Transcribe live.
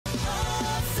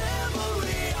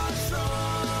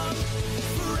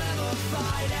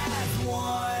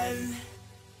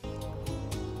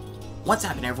What's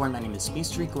happening, everyone? My name is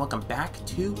Speedstreak. Welcome back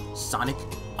to Sonic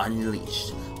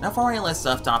Unleashed. Now, for where I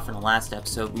left off in the last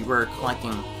episode, we were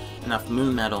collecting enough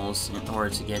moon medals in order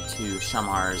to get to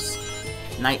Shamar's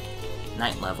night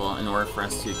level in order for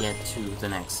us to get to the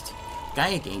next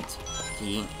Gaia Gate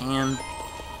key. And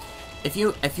if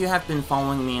you have been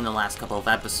following me in the last couple of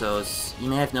episodes, you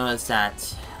may have noticed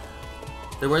that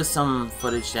there was some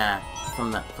footage that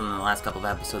from the last couple of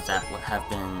episodes that would have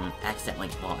been accidentally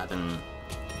have been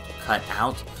cut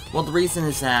out. Well, the reason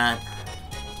is that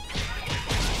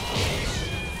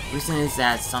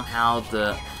somehow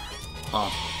the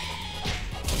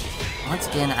once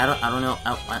again I don't know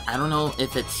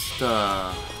if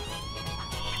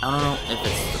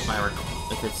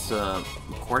it's the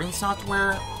recording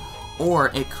software, or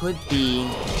it could be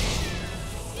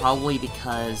probably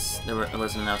because there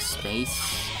wasn't enough space.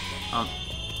 I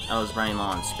was running low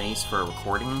on space for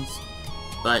recordings,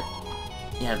 but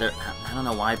yeah, I don't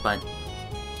know why, but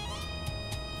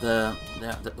the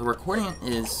recording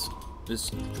is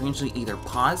strangely either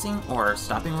pausing or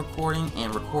stopping recording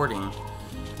and recording.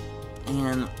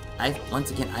 And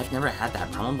once again, I've never had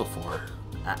that problem before.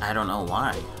 I don't know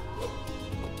why.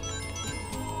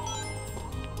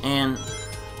 And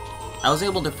I was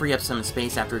able to free up some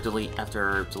space after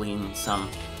deleting some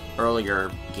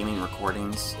earlier gaming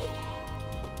recordings.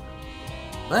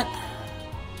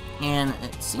 And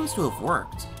it seems to have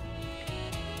worked.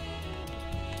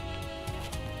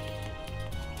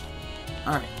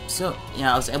 Alright, so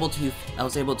yeah, I was able to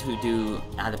do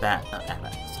Adabat.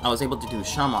 I was able to do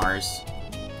Shamar's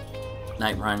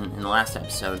night run in the last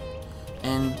episode,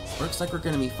 and looks like we're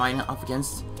going to be fighting off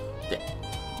against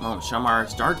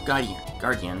Shamar's Dark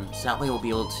Guardian. So that way we'll be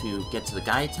able to get to the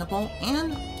Gaia Temple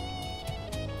and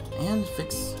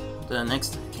fix the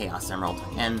next Chaos Emerald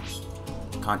and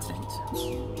continent.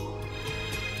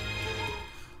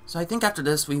 So I think after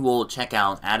this we will check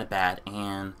out Adabat,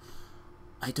 and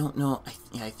I don't know,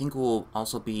 I think we'll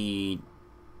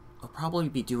probably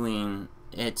be doing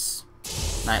its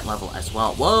night level as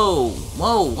well. Whoa!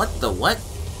 Whoa! What the what?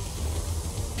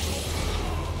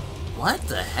 What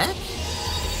the heck?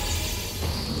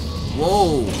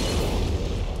 Whoa!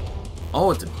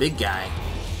 Oh, it's a big guy.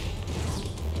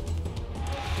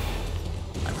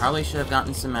 I probably should have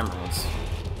gotten some emeralds.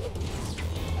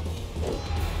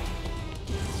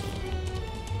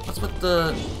 What's with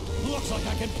the... Looks like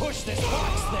I can push this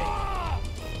box thing.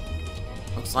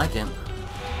 Looks like it.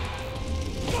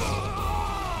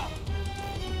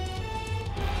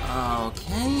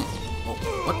 Okay. Oh,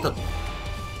 what the...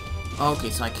 Okay,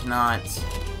 so I cannot...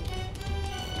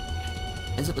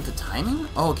 Is it with the timing?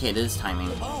 Oh, okay, it is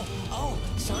timing. Oh,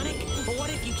 Sonic, but what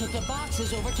if you took the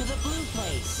boxes over to the blue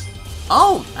place?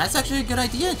 Oh, that's actually a good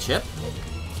idea, Chip.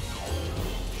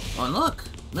 Oh, and look,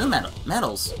 moon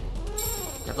medals.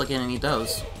 Definitely gonna need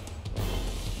those.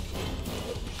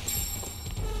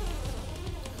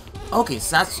 Okay,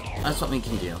 so that's what we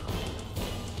can do.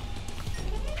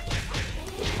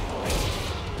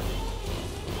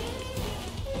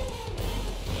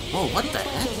 Whoa, what the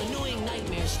heck? Those annoying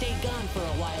nightmares stay gone for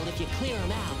a while if you clear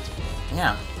them out.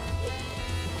 Yeah.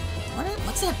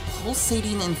 What's that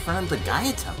pulsating in front of the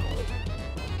Gaia Temple?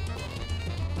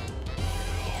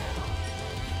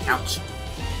 Ouch.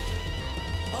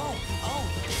 Oh,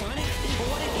 Sonic, but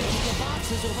what if you took the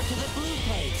boxes over to the blue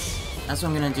place? That's what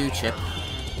I'm gonna do, Chip.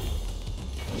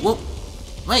 Whoa!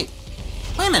 Wait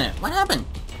a minute, what happened?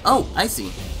 Oh, I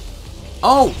see.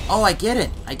 Oh, I get it.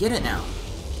 I get it now.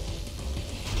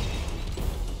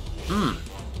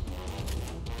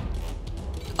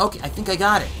 Okay, I think I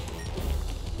got it.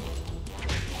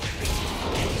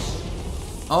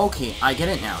 Okay, I get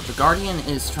it now. The Guardian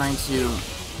is trying to...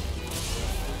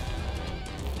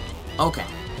 Okay.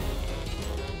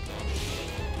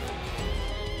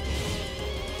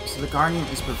 So the Guardian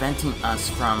is preventing us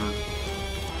from...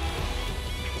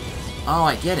 Oh,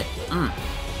 I get it. Oh,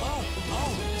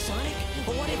 Sonic,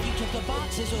 but what if you took the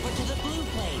boxes over to the blue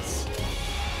place?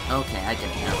 Okay, I get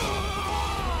it now.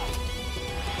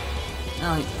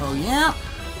 Oh yeah.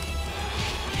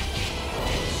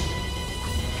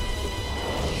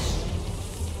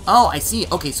 Oh, I see.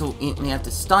 Okay, so we have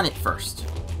to stun it first.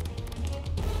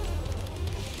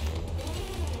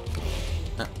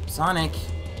 Sonic.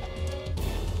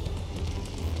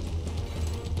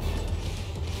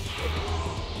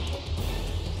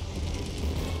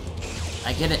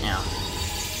 I get it now.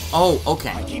 Oh, okay.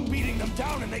 I keep beating them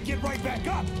down and they get right back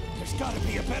up. There's gotta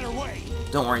be a better way.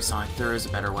 Don't worry, Sonic. There is a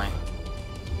better way.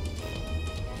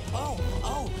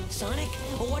 Oh, Sonic,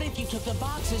 but what if you took the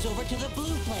boxes over to the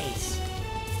blue place?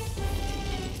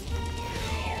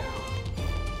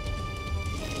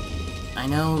 I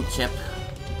know, Chip.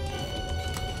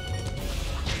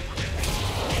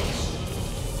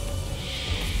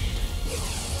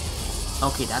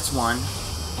 Okay, that's one.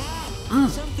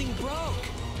 Something broke.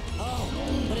 Oh,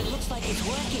 but it looks like it's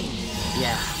working.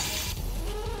 Yeah.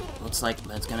 Looks like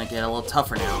it's gonna get a little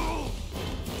tougher now.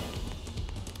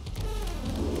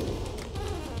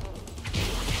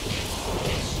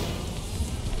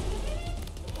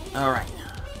 Alright.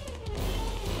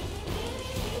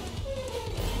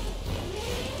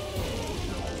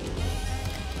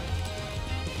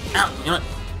 Ow, you know what?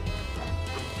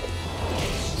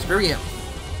 Screw you.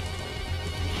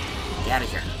 Get out of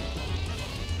here.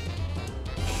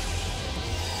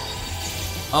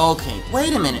 Okay,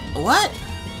 wait a minute. What?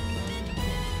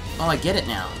 Oh, I get it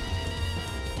now.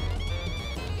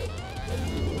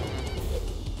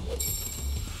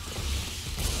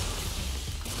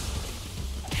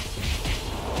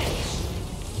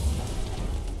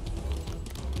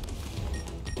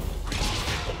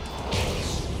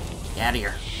 Get out of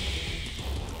here.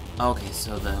 Okay,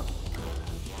 so the...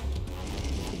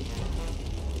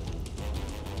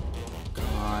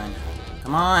 Come on.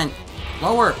 Come on!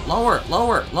 Lower! Lower!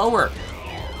 Lower! Lower!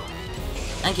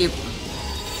 Thank you.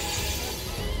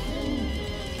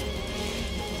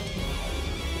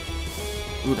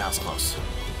 Ooh, that was close.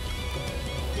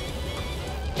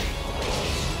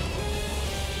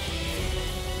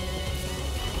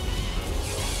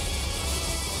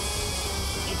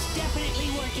 It's definitely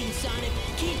working, Sonic.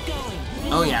 Keep going.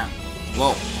 Oh, yeah.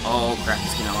 Whoa. Oh, crap.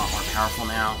 He's getting a lot more powerful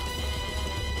now.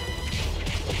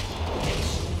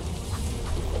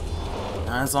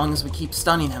 Not as long as we keep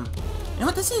stunning him. You know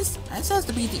what this is? This has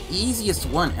to be the easiest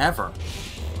one ever.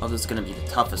 Oh, this is going to be the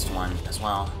toughest one as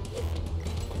well.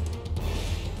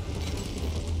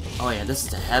 Oh yeah, this is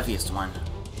the heaviest one.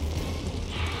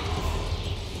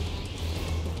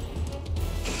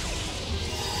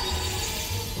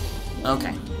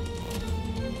 Okay.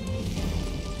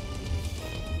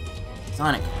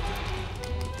 Sonic.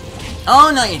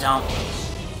 Oh, no you don't.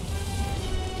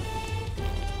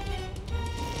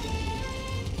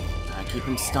 Gotta keep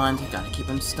him stunned, gotta keep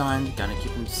him stunned, gotta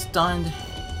keep him stunned.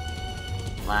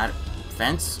 Flat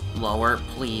fence, lower,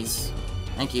 please.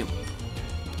 Thank you.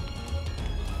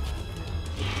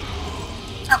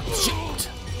 Oh, shoot!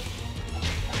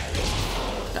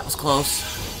 That was close.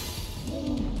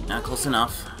 Not close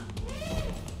enough.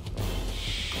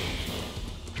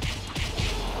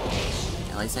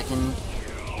 At least I can...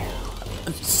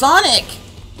 Sonic!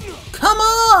 Come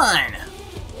on!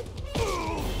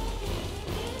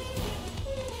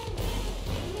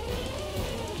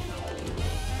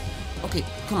 Okay,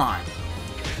 come on.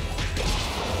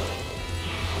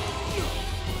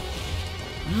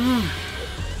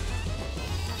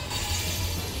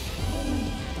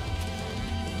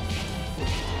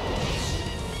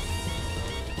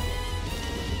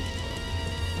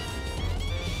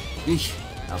 Eesh,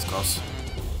 that was close.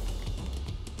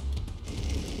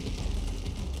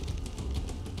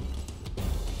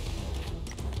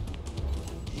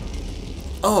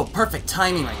 Oh, perfect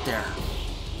timing right there.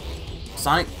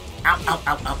 Sonic, ow, ow,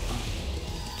 ow, ow.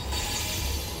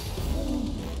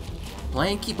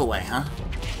 Play and keep away, huh?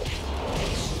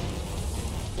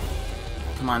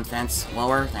 Come on, fence.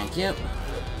 Lower, thank you.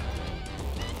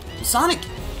 Sonic!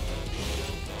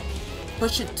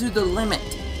 Push it to the limit.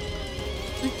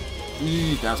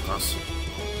 That was close.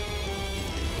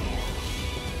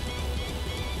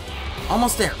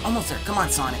 Almost there, almost there. Come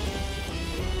on, Sonic.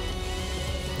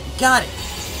 Got it.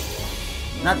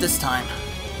 Not this time.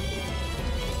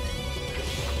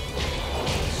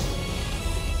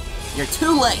 You're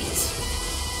too late.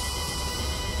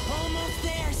 Almost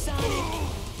there, Sonic.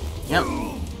 Yep.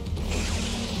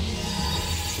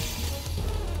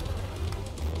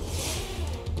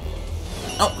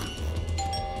 Oh.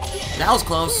 That was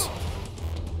close.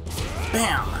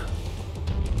 Bam!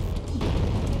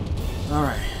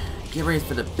 Alright, get ready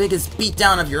for the biggest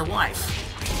beatdown of your life.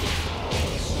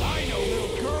 I know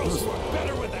little girls who are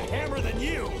better with a hammer than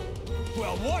you.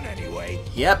 Well, one anyway.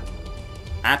 Yep.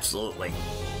 Absolutely.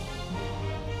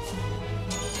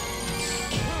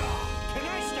 Can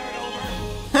I start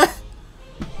over?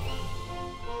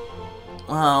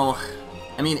 Well,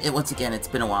 I mean, once again, it's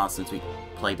been a while since we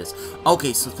played this.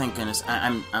 Okay, so thank goodness.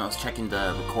 I was checking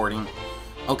the recording.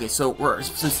 Okay, so we're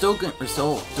still good. We're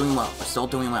still doing well. We're still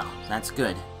doing well. That's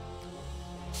good.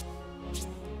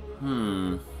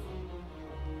 I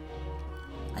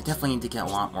definitely need to get a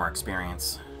lot more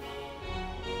experience.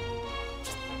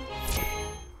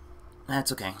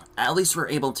 That's okay. At least we're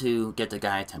able to get the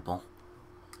Gaia Temple.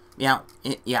 Yeah,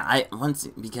 once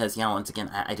again,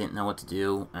 I didn't know what to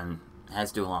do, and it has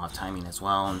to do a lot of timing as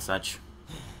well and such.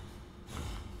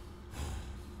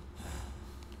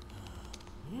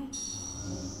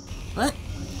 What?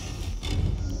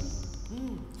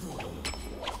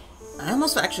 I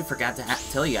almost actually forgot to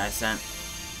tell you guys that.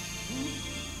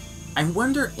 I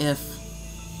wonder if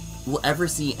we'll ever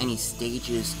see any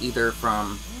stages either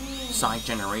from Sonic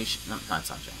Generation, no, not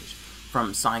Sonic Generation,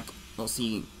 from Sonic, we'll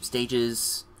see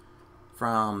stages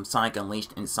from Sonic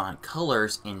Unleashed and Sonic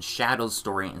Colors in Shadow's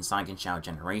story and Sonic and Shadow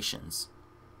Generations.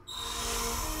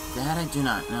 That I do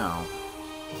not know.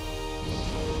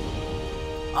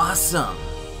 Awesome!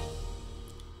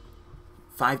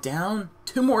 5 down,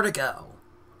 2 more to go.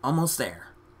 Almost there.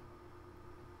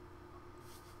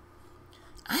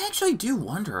 I actually do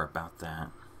wonder about that.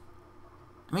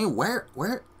 I mean, where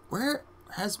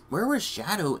was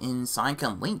Shadow in Sonic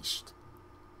Unleashed?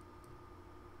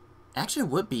 Actually, it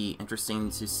would be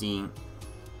interesting to see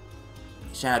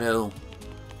Shadow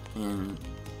in,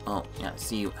 well, yeah,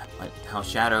 see how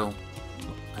Shadow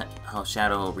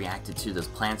reacted to those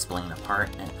plants splitting apart,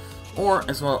 or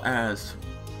as well as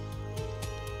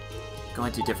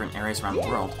going to different areas around the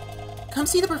world. Come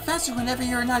see the professor whenever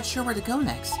you're not sure where to go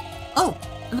next. Oh,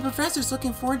 and the professor's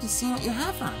looking forward to seeing what you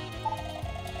have for him.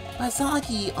 But it's not like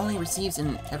he only receives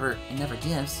and never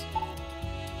gives.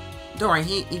 Don't worry,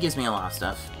 he gives me a lot of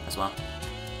stuff as well.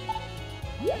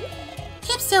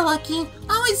 Chip's so lucky.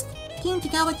 Always keen to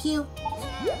go with you.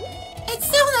 It's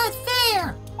still not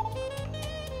fair!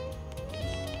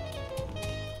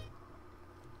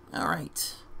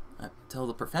 Alright. Tell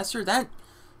the professor that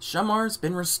Shamar's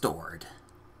been restored.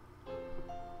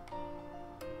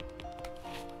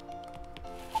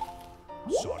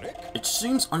 Sonic? It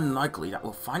seems unlikely that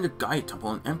we'll find a Gaia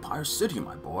Temple in Empire City,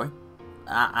 my boy.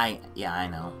 Yeah, I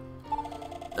know.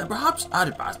 Then perhaps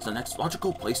Adabat's the next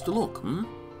logical place to look, hmm?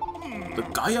 The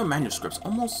Gaia manuscripts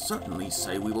almost certainly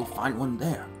say we will find one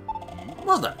there.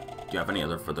 Well then, do you have any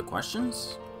other further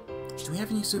questions? Do we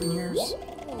have any souvenirs?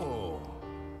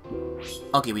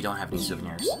 Okay, we don't have any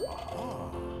souvenirs.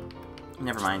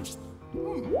 Never mind.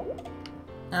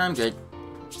 I'm good.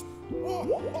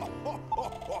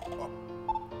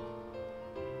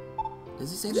 Does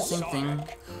he say the same thing?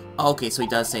 Oh, okay, so he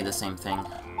does say the same thing.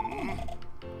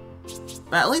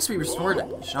 But at least we restored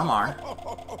Shamar.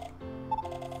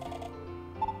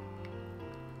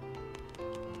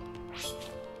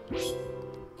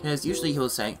 Because usually he'll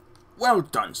say, "Well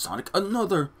done, Sonic,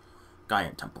 another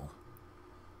Gaia Temple."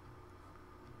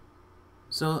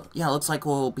 So yeah, looks like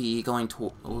we'll be going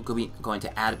to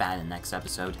Adabat in the next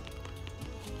episode.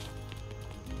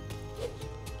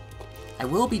 I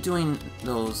will be doing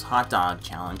those hot dog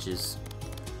challenges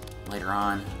later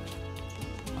on.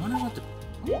 I wonder what the...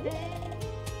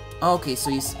 Okay, so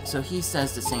he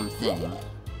says the same thing.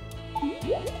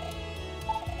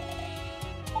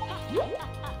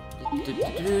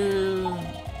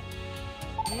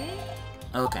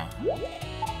 Okay.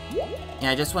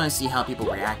 Yeah, I just want to see how people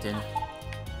reacted.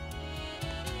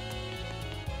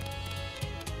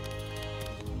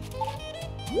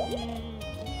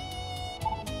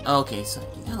 Okay, so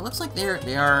yeah, it looks like they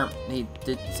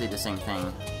did say the same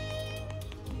thing.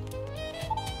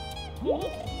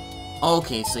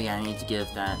 Okay, so yeah, I need to give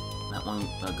that one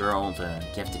girl the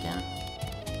gift again.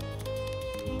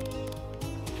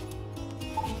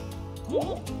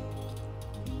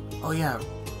 Oh yeah,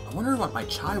 I wonder what my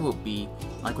chai will be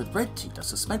like with red tea. The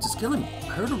suspense is killing me.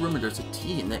 I heard a rumor there's a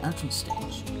tea in the entrance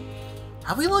stage.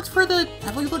 Have we looked for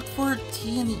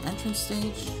tea in the entrance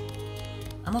stage?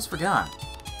 I almost forgot.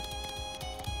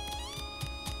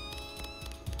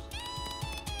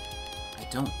 I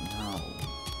don't know.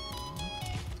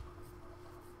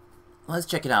 Let's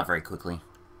check it out very quickly.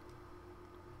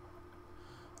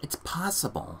 It's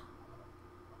possible.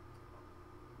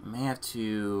 We may have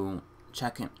to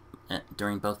check it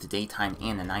during both the daytime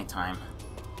and the nighttime.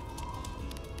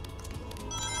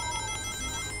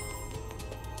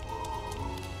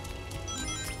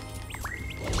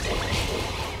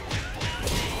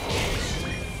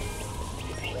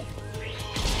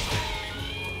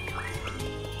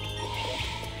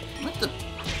 What the?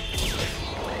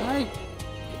 Alright.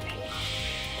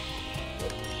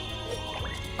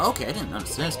 Okay, I didn't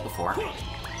notice this before.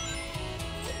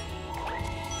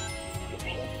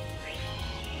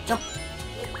 Jump!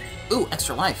 Ooh,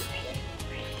 extra life.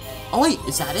 Oh wait,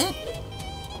 is that it?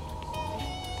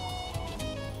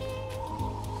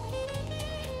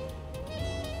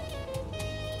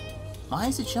 Why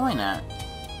is it showing that?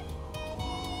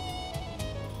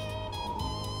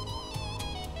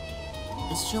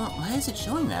 It's showing. Why is it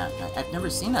showing that? I've never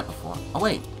seen that before. Oh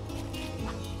wait,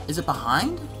 is it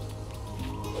behind?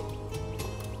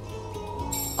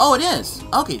 Oh, it is.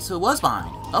 Okay, so it was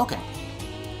behind. Okay.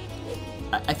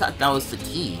 I thought that was the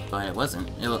T, but it wasn't.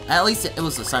 At least it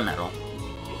was the sun medal.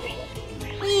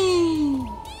 Whee!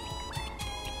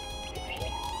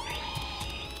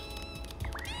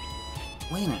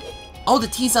 Wait a minute. Oh, the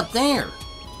T's up there!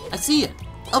 I see it.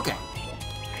 Okay.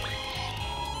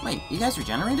 Wait, you guys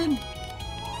regenerated?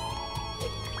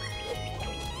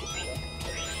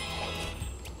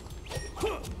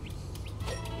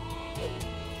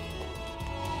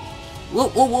 Whoa,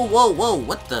 whoa, whoa, whoa, whoa!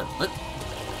 What the? What?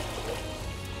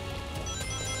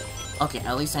 Okay,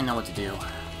 at least I know what to do.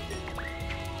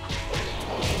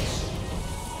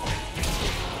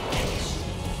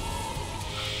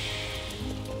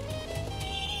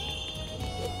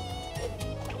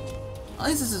 At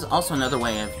least this is also another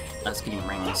way of us getting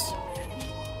rings.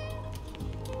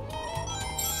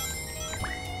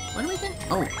 What do we get?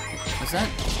 Oh, was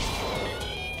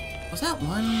that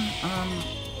one?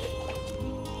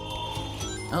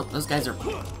 Oh, those guys are.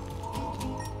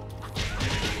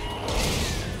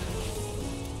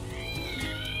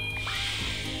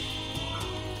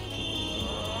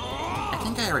 I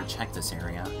think I already checked this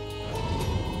area.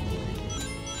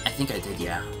 I think I did,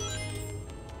 yeah.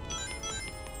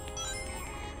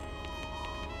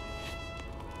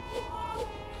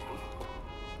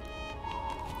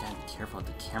 Careful with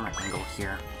the camera angle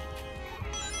here.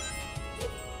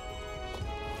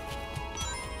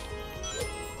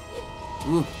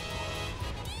 Ooh.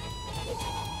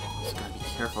 Just gotta be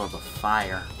careful of the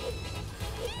fire.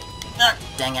 Ah,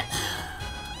 dang it.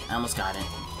 I almost got it.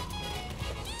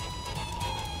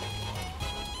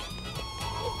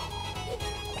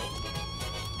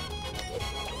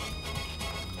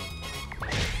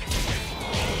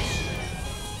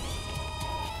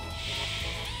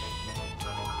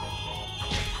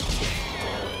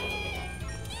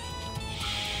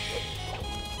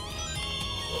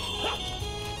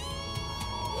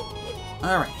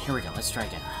 Alright, here we go. Let's try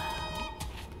again.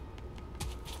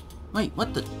 Wait,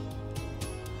 what the?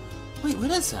 Wait, what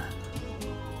is that?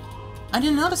 I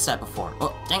didn't notice that before.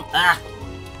 Oh, dang! Ah!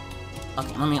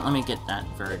 Okay, let me get that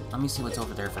very. Let me see what's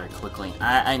over there very quickly.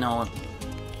 I know.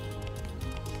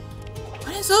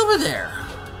 What is over there?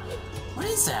 What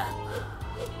is that?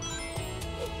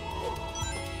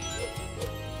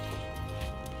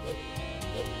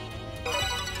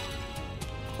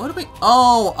 What do we?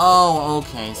 Oh,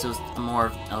 okay. So it was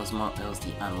more. It was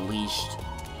the unleashed.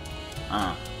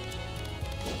 I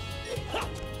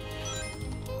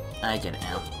get it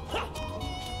now.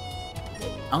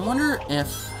 I wonder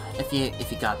if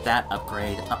you got that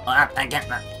upgrade. I get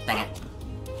that. Dang it.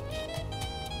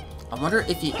 I wonder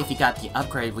if you got the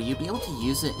upgrade, will you be able to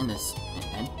use it in this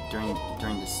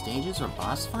during the stages or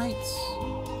boss fights?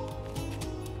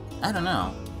 I don't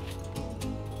know.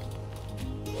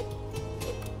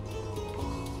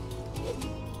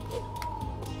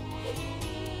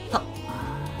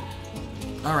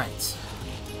 Alright.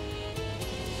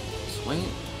 Just wait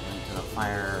until the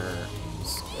fire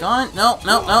is gone. No.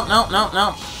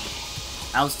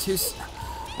 I was too.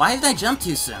 Why did I jump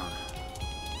too soon?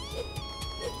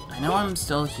 I know I'm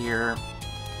still here.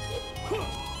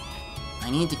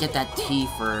 I need to get that T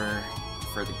for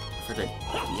the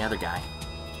other guy.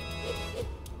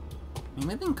 I mean,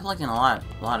 we've been collecting a lot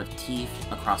of T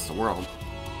across the world.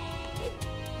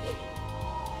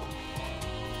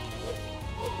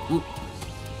 Oop.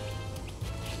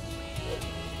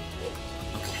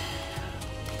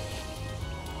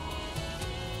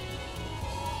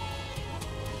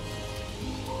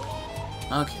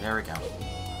 Okay, there we go.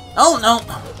 Oh, no!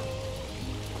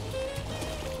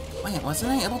 Wait, wasn't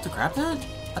I able to grab that?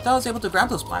 I thought I was able to grab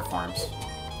those platforms.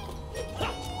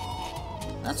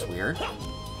 That's weird.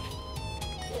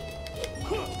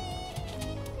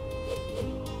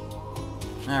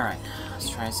 Alright, let's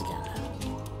try this again.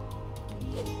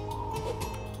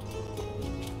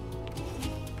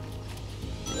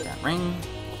 Take that ring.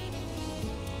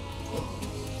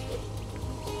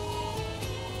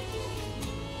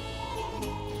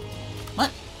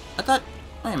 I thought,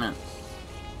 wait a minute.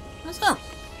 That's not.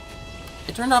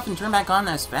 It turned off and turned back on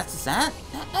as fast as that?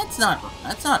 That's not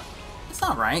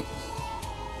right.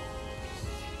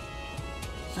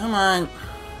 Come on.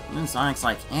 And then Sonic's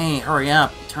like, hey, hurry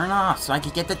up, turn off so I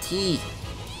can get the T.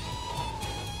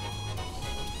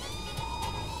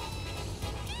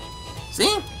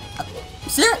 See?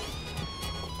 See?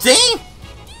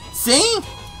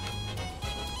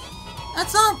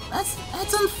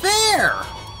 That's unfair.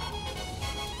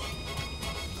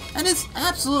 That is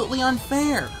absolutely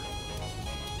unfair.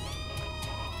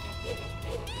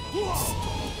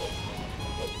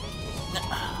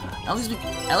 At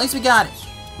least we got it.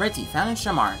 Red tea found in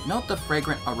Shamar. Note the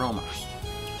fragrant aroma.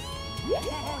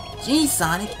 Gee,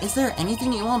 Sonic, is there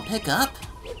anything you won't pick up?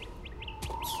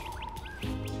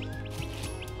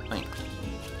 Wait.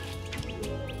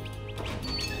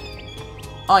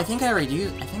 Oh, I think I already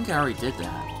did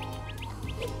that.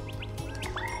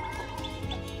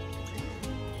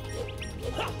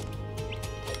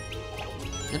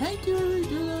 Did I do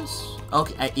this?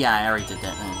 Okay, yeah, I already did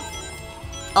that then.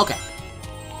 Okay.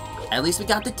 At least we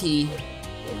got the tea.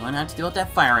 We don't have to deal with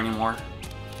that fire anymore.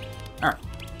 Alright.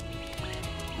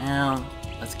 Now,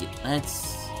 let's get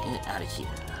out of here.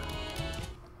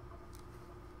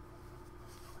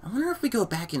 I wonder if we go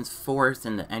back and forth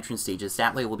in the entrance stages,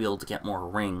 that way we'll be able to get more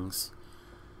rings.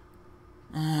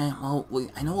 Well,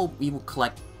 I know we will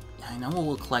collect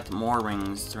more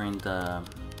rings during all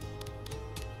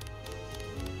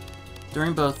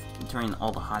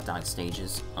the hot dog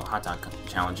stages, hot dog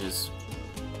challenges.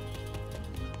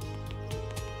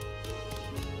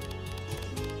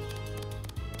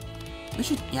 We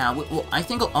should, yeah. Well, I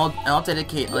think I'll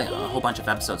dedicate like a whole bunch of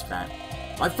episodes for that.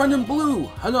 My friend in blue,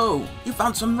 hello. You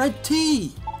found some red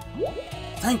tea.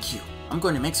 Thank you. I'm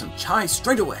going to make some chai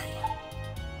straight away.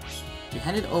 You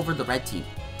handed over the red tea.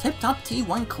 Tip top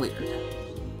T1 cleared.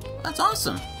 That's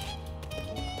awesome.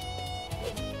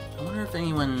 I wonder if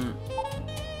anyone.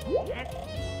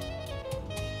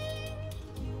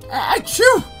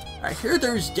 Achoo! I hear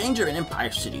there's danger in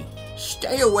Empire City.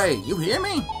 Stay away, you hear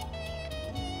me?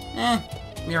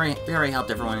 We already helped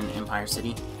everyone in Empire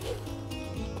City.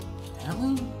 Have we?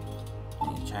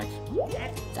 Let me check.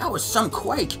 That was some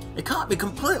quake. It caught me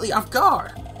completely off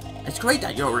guard. It's great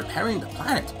that you're repairing the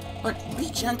planet, but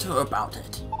be gentle about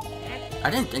it. I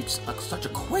didn't think such a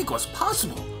quake was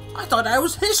possible. I thought that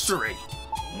was history.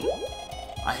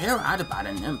 I hear Adabat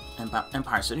and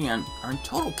Empire City are in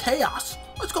total chaos.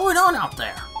 What's going on out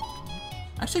there?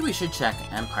 Actually, we should check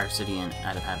Empire City and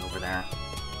Adabat over there.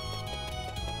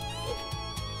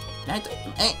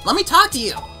 Hey, let me talk to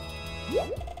you!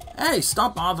 Hey,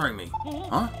 stop bothering me.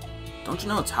 Huh? Don't you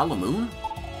know it's Halloween?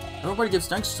 Everybody gives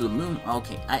thanks to the moon.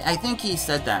 Okay, I think he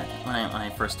said that when I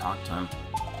first talked to him.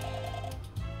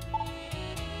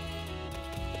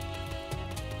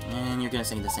 And you're gonna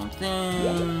say the same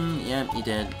thing. Yep, you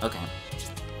did. Okay.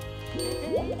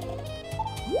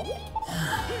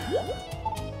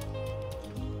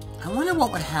 I wonder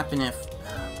what would happen if.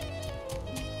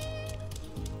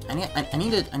 I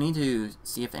need to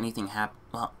see if anything happened.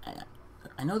 Well,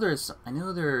 I know there's.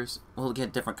 We'll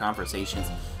get different conversations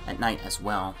at night as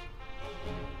well.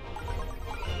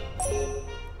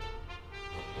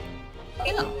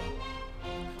 Yeah.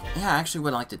 Yeah, I actually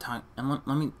would like to talk. Let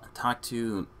me talk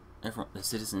to the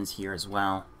citizens here as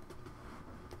well.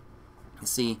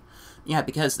 See, yeah,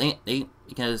 because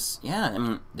yeah, I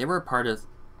mean they were part of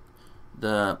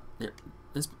the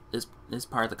this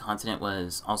part of the continent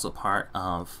was also part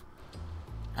of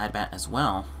Adabat as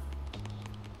well.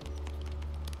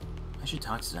 I should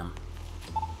talk to them.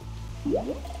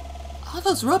 All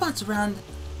those robots around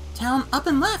town up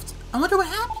and left. I wonder what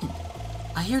happened.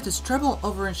 I hear there's trouble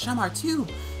over in Shamar too.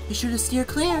 Be sure to steer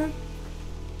clear.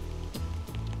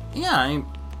 Yeah,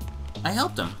 I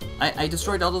helped them. I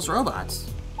destroyed all those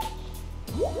robots.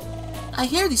 I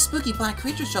hear these spooky black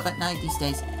creatures show up at night these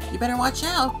days. You better watch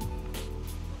out.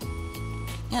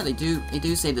 Yeah, they do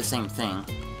say the same thing.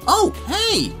 Oh,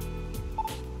 hey!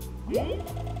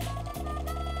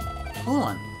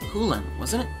 Hoolan,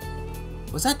 wasn't it?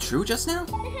 Was that true just now?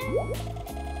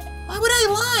 Why would I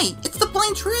lie? It's the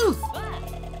plain truth.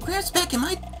 Gramps back in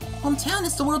my hometown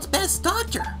is the world's best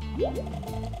doctor.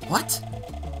 What?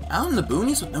 Out in the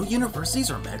boonies with no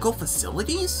universities or medical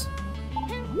facilities?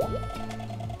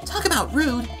 Talk about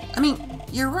rude. I mean,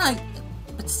 you're right,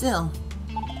 but still.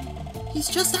 He's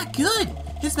just that good.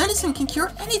 His medicine can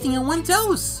cure anything in one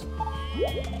dose.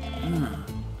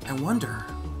 I wonder.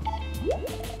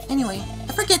 Anyway,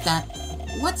 I forget that.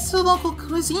 What's the local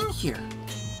cuisine here?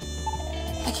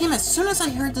 I came as soon as I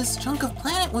heard this chunk of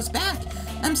planet was back.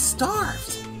 I'm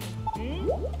starved.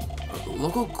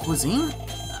 Local cuisine?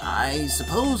 I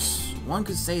suppose one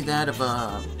could say that of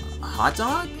a hot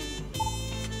dog?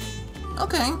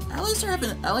 Okay, at least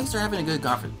they're having a good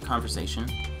conversation.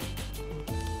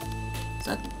 Is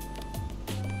that?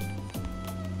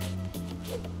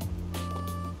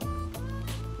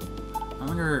 I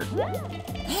wonder.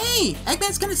 Hey,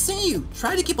 Eggman's gonna see you.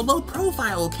 Try to keep a low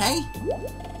profile, okay?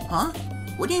 Huh?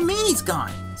 What do you mean he's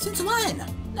gone? Since when?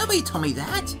 Nobody told me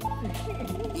that.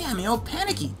 Yeah, I'm all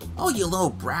panicky. Oh, you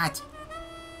little brat.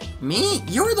 Me?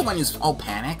 You're the one who's all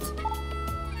panicked.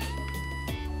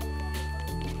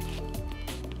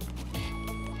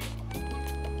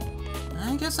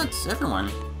 I guess that's everyone.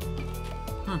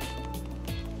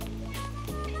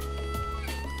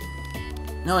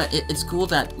 No, it's cool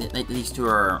that these two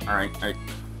are I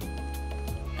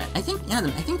think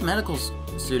the medical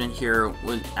student here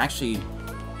would actually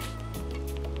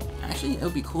it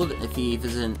would be cool if he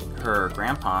visited her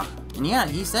grandpa. And yeah,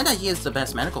 he said that he is the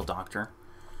best medical doctor.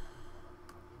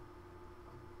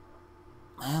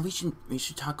 we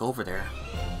should talk over there.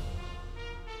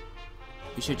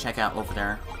 We should check out over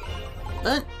there.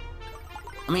 But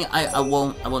I mean, I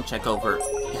won't check over.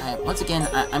 Yeah, once again,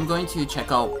 I'm going to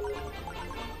check out.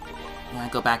 Yeah,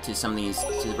 go back to some of these,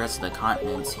 to the rest of the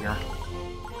continents here.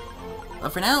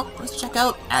 But for now, let's check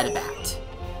out Adabat.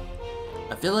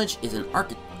 A village is an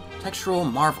architectural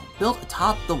marvel built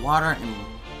atop the water and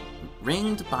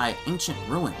ringed by ancient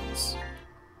ruins.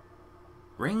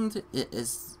 Ringed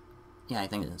is, yeah, I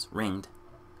think it is ringed.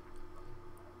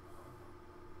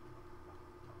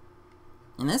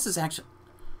 And this is actually,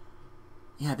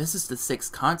 yeah, this is the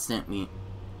 6th continent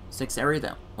sixth area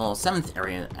that, well, 7th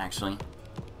area actually.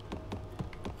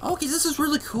 Okay, this is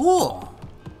really cool.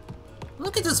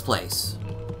 Look at this place.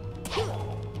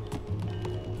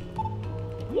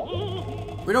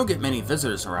 We don't get many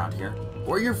visitors around here.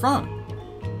 Where you're from?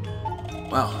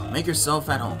 Well, make yourself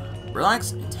at home.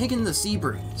 Relax and take in the sea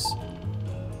breeze.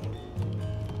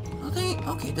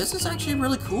 Okay, this is actually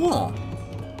really cool.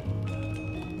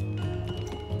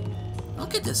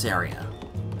 Look at this area.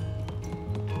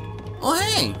 Oh,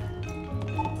 hey!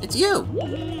 It's you!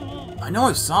 I know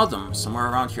I saw them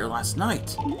somewhere around here last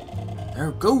night.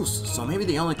 They're ghosts, so maybe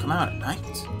they only come out at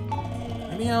night.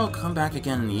 Maybe I'll come back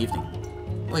again in the evening.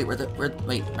 Wait, wait,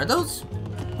 are those...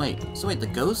 Wait, so wait, the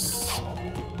ghosts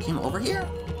came over here?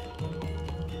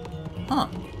 Huh.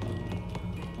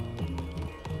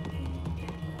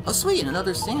 Oh sweet,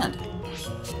 another stand.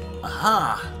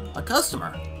 Aha! A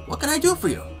customer! What can I do for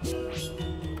you?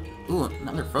 Ooh,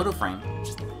 another photo frame.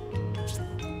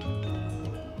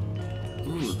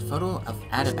 Ooh, photo of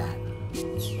Adabat.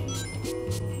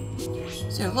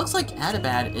 So it looks like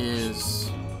Adabat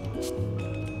is...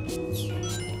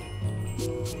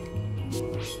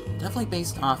 definitely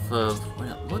based off of what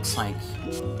it looks like.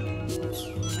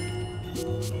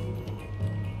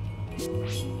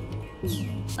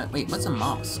 Wait, what's a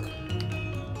mosque?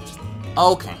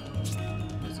 Okay.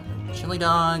 Chili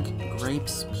dog,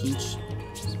 grapes, peach.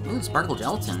 Ooh, sparkle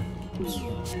gelatin.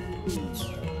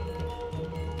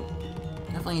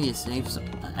 Definitely need to save some.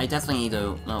 I definitely need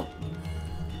to. No.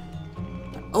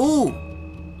 Oh!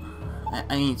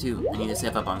 I need to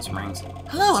save up on some rings.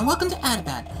 Hello and welcome to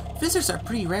Adabat. Visitors are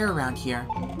pretty rare around here.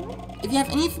 If you have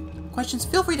any questions,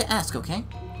 feel free to ask, okay?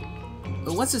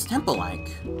 But what's this temple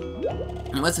like?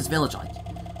 And what's this village like?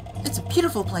 It's a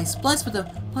beautiful place, blessed with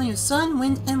plenty of sun,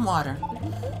 wind, and water.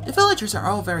 The villagers are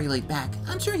all very laid back.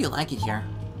 I'm sure you'll like it here.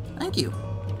 Thank you.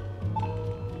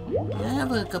 I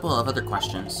have a couple of other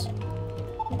questions.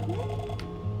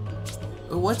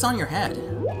 What's on your head?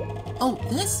 Oh,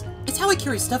 this? It's how we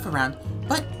carry stuff around,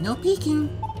 but no peeking.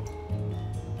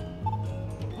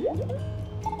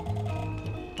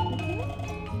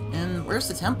 And where's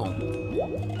the temple?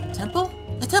 Temple?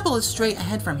 The temple is straight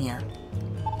ahead from here.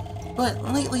 But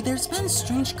lately, there's been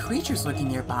strange creatures lurking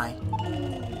nearby.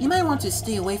 You might want to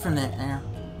stay away from that there.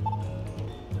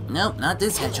 Nope, not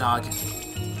this hedgehog.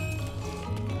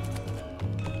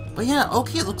 But yeah,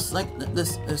 okay, it looks like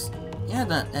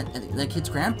the kid's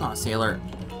grandpa, sailor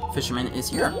fisherman, is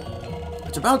here.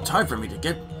 It's about time for me to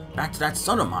get back to that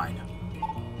son of mine.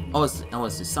 Oh,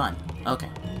 it's his son.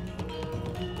 Okay.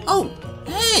 Oh,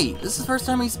 hey! This is the first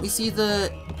time we see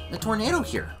the tornado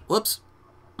here. Whoops.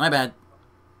 My bad.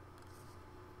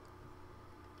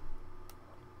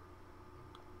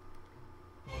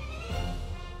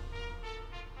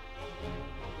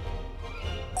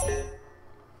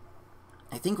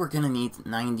 I think we're gonna need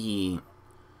 90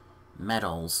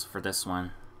 medals for this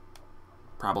one.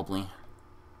 Probably.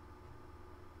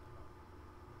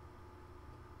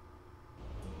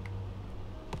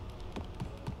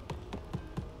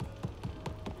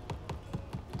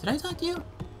 Did I talk to you?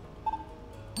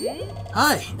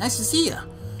 Hi, nice to see you.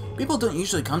 People don't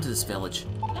usually come to this village.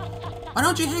 Why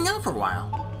don't you hang out for a while?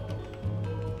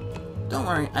 Don't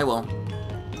worry, I will.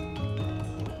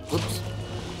 Whoops.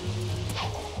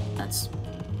 That's...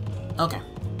 okay.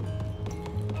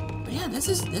 But yeah, this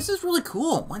is really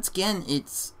cool. Once again,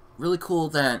 it's really cool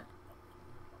that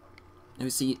we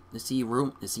see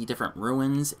different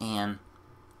ruins and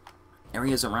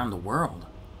areas around the world.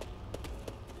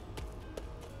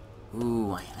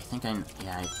 Ooh, I think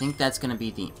that's gonna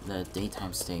be the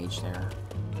daytime stage there.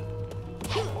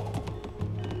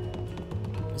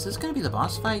 Is this gonna be the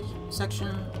boss fight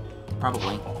section?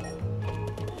 Probably.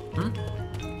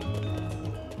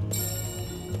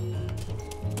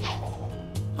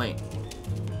 Wait.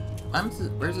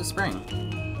 Where's the spring?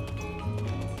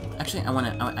 Actually,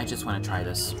 I just wanna try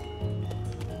this.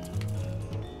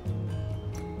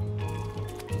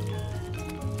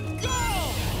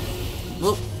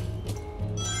 Whoop.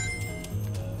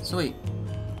 So wait.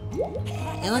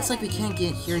 It looks like we can't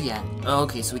get here yet. Oh,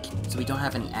 okay, so we don't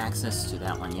have any access to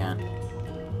that one yet.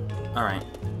 Alright.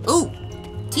 Ooh!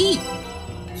 Tea!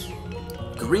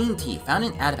 Green tea, found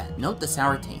in Adabat. Note the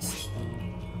sour taste.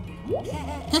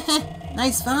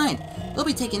 Nice find! We'll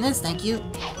be taking this, thank you.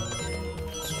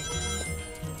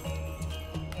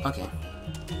 Okay.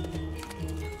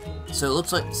 So it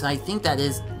looks like, so I think that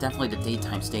is definitely the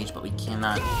daytime stage, but we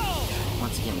cannot,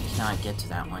 once again, we cannot get to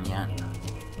that one yet.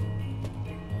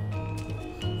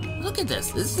 Look at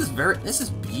this, this is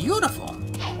beautiful.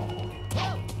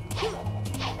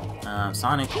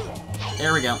 Sonic,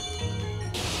 there we go.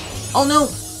 Oh no!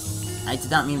 I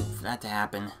did not mean for that to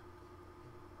happen.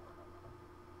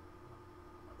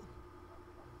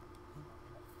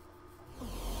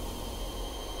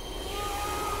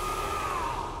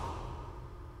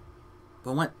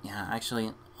 But what? Yeah,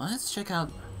 actually, let's check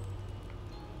out.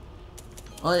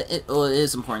 Well, it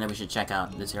is important that we should check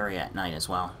out this area at night as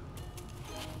well.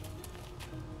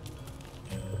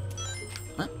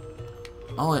 What?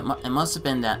 Oh, it must have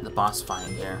been the boss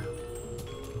fight there.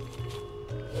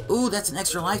 Ooh, that's an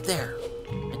extra life there.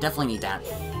 I definitely need that.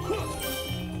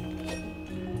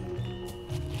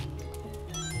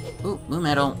 Ooh, Moon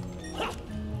Metal.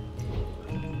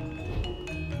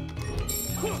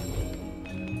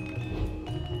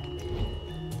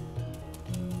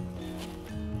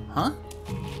 Huh?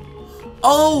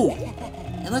 Oh!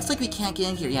 It looks like we can't get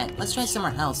in here yet. Let's try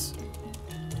somewhere else.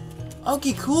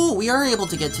 Okay, cool. We are able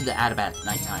to get to the Adabat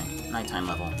nighttime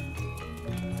level.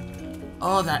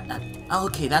 Oh,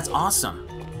 okay, that's awesome.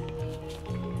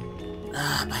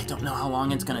 But I don't know how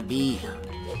long it's gonna be.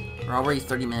 We're already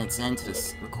 30 minutes into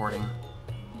this recording.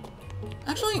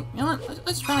 Actually, you know what?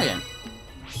 Let's try it.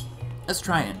 Let's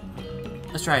try it.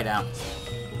 Let's try it out.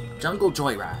 Jungle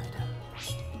Joyride.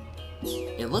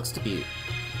 It looks to be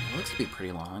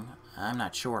pretty long. I'm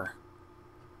not sure.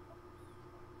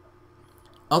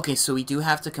 Okay, so we do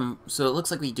have to so it looks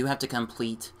like we do have to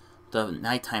complete the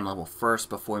nighttime level first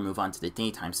before we move on to the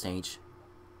daytime stage.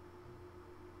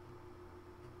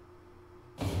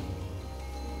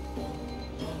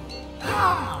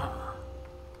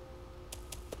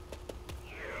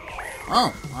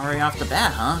 Oh, already off the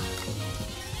bat, huh?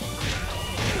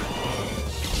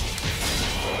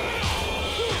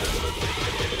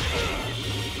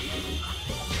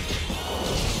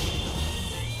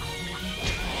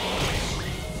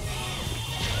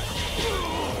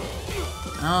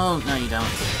 Oh, no you don't.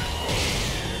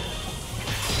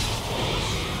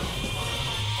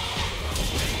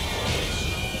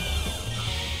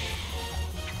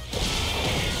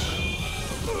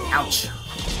 Ouch.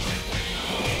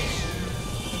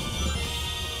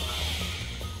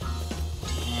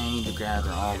 I need to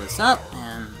gather all this up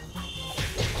and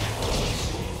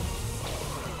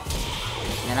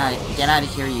get out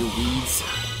of here, you weeds.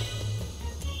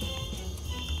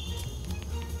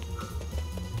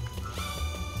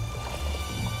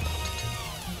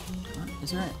 Is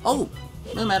there any? Oh!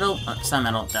 Moon Metal! Sun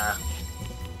Metal, duh.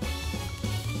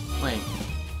 Wait.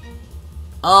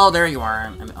 Oh, there you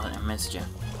are. I missed you.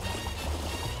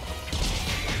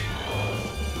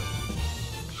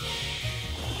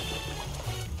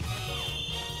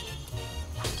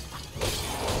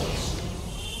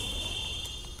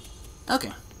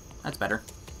 Okay. That's better.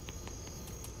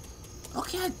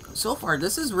 Okay, so far,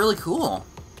 this is really cool.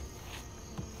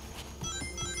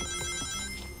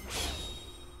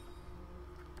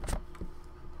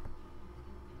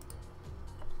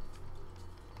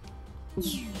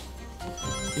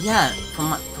 Yeah,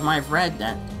 from what I've read,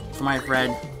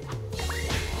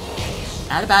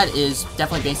 Adabat is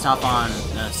definitely based off on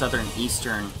southern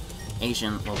Eastern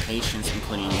Asian locations,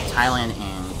 including Thailand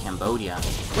and Cambodia,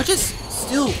 which is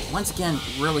still, once again,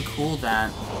 really cool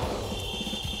that.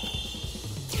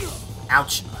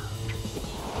 Ouch!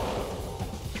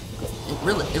 It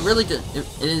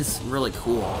is really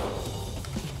cool.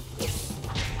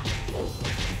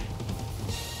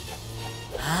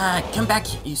 Ah, come back,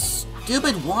 you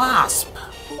stupid wasp!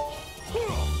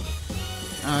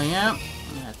 Oh, yeah. I'm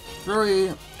gonna throw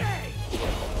you.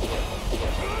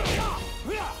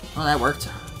 Oh, that worked.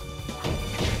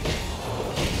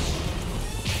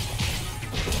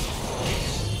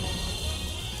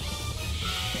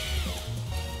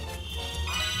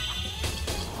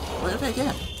 What did I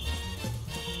get?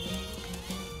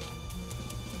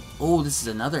 Oh, this is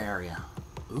another area.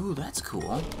 Ooh, that's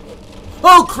cool.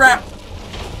 Oh, crap!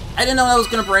 I didn't know that was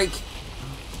gonna break.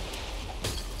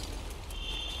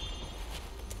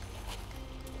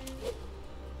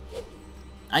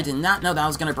 I did not know that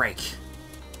was gonna break.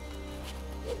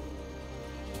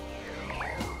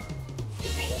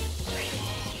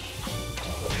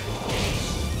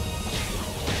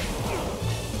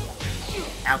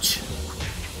 Ouch.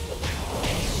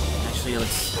 Actually,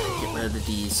 let's get rid of the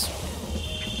D's.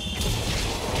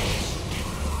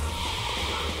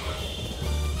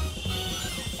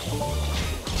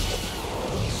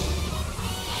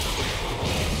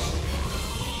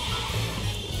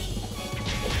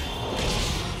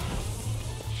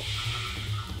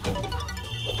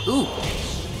 Ooh,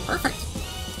 perfect.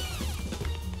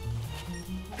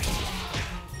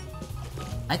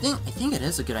 I think it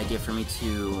is a good idea for me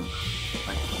to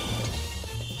like.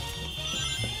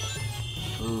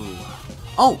 Ooh.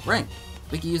 Oh, right.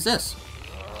 We can use this.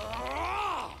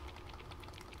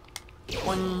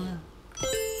 One.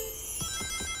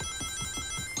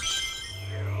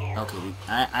 Okay,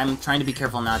 I'm trying to be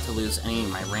careful not to lose any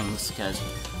of my rings because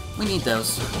we need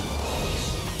those.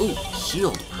 Ooh,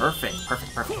 shield. Perfect,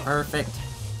 perfect, perfect, perfect.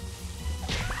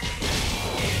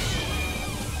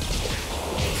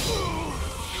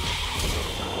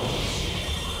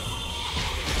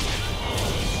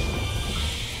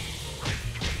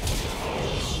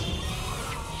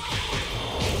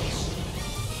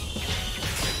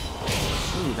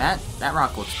 Ooh, that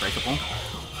rock looks breakable.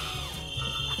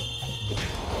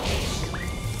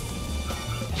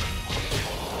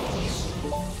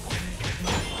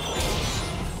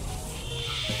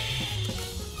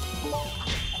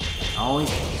 Always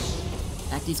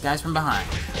attack these guys from behind.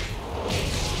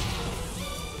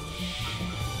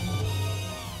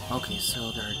 Okay,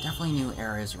 so there are definitely new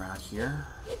areas around here.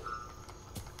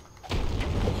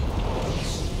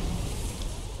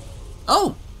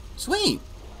 Oh! Sweet!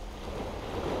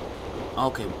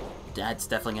 Okay, that's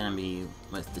definitely gonna be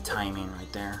with the timing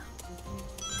right there.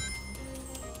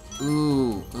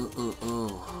 Ooh, ooh, ooh,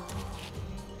 ooh.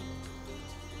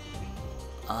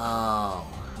 Oh,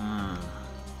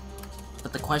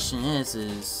 But the question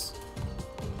is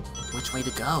which way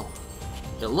to go?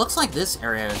 It looks like this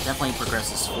area definitely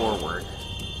progresses forward.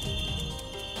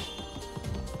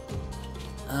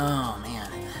 Oh man.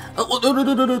 Oh no,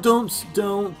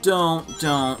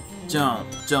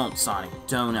 don't, Sonic.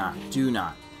 Do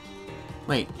not.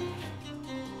 Wait.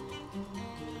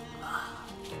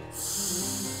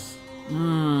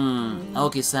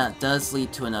 Okay, so that does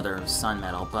lead to another sun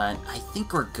medal, but I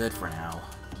think we're good for now.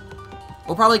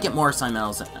 We'll probably get more sun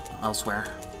medals elsewhere.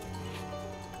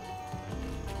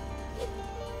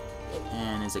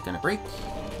 And is it gonna break?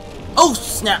 Oh,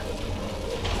 snap!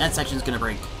 That section's gonna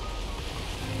break.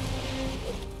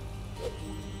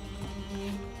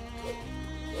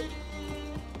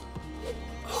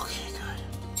 Okay, good.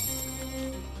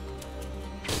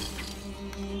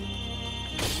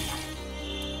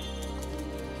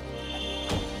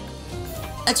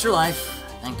 Extra life.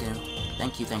 Thank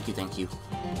you. Thank you.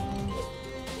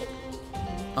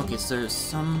 Okay, so there's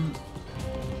some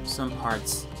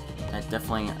parts that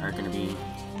definitely are gonna be...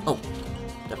 Oh,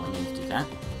 definitely need to do that.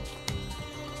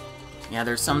 Yeah,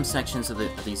 there's some sections of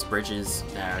these bridges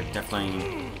that are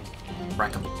definitely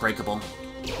breakable.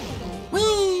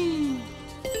 Whee!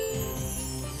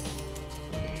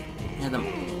 Yeah,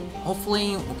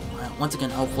 hopefully, once again,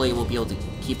 hopefully we'll be able to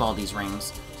keep all these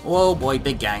rings. Whoa, boy,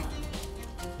 big guy.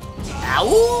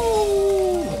 Ow!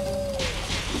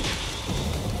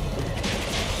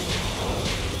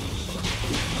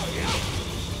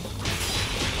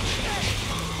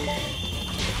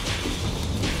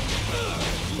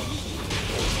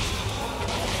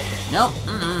 Nope,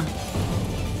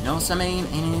 no summoning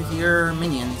any of your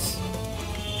minions.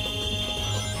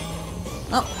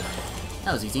 Oh,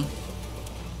 that was easy.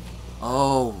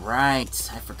 Oh, right,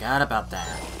 I forgot about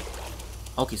that.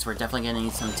 Okay, so we're definitely gonna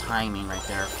need some timing right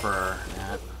there for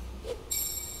that.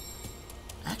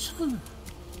 Actually...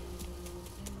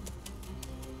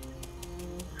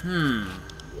 Ooh.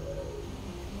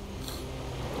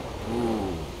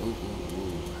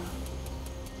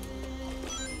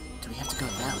 Do we have to go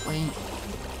that way?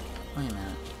 Wait a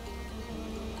minute.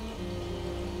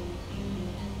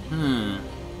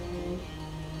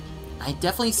 I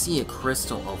definitely see a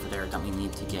crystal over there that we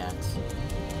need to get.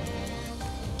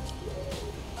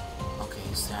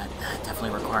 Okay, so that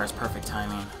definitely requires perfect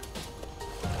timing.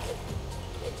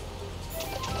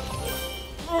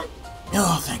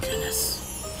 Oh, thank goodness.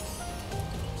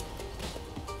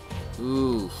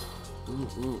 Ooh.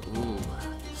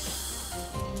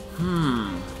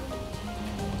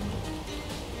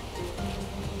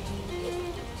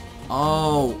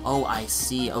 Oh, I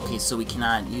see. Okay, so we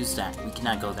cannot use that. We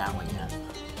cannot go that way yet.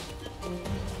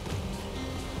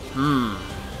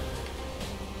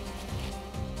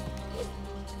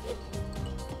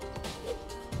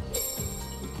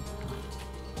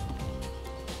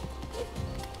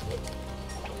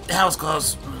 That was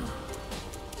close.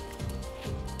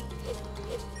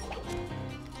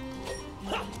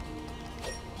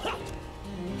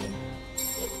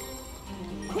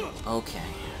 Okay.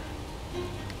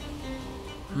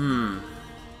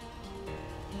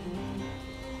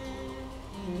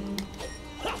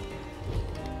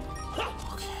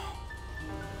 Okay.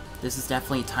 This is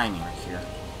definitely timing right here.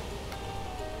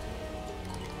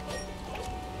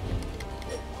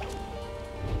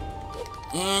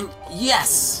 And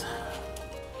yes!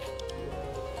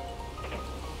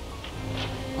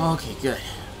 Okay, good.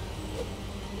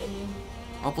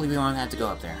 Hopefully we won't have to go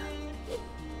up there.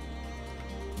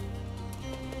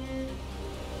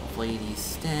 Hopefully these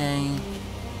stay.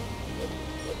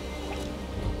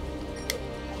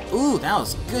 Ooh, that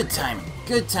was good timing.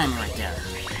 Good timing right there.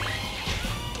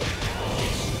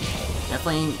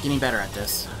 Definitely getting better at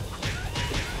this.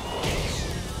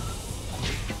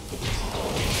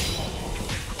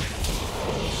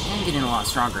 And getting a lot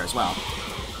stronger as well.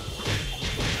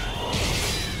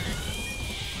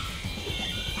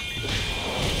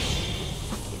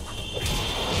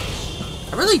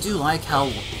 I really do like how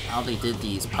they did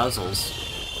these puzzles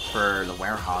for the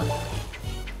werehog.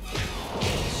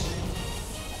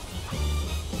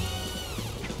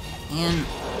 And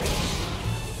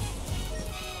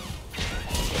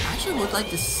I actually would like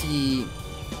to see.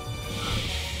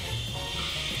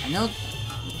 I know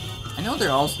they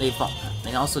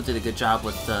also did a good job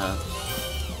with the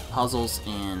puzzles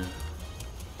in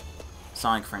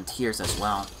Sonic Frontiers as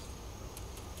well.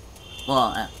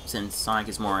 Well, since Sonic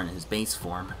is more in his base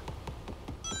form.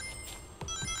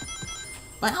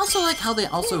 But I also like how they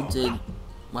also did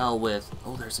well with...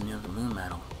 Oh, there's a new moon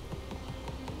medal.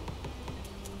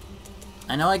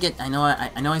 I know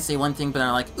I say one thing, but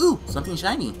I'm like, ooh, something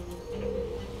shiny.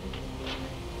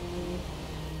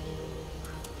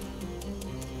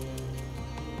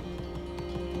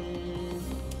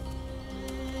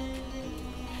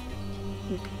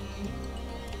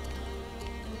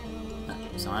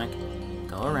 Sonic,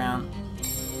 go around.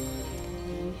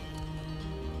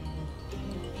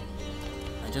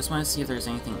 I just want to see if there's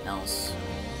anything else.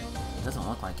 It doesn't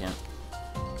look like it.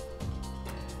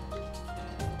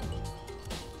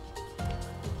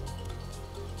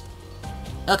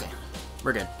 Okay,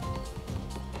 we're good.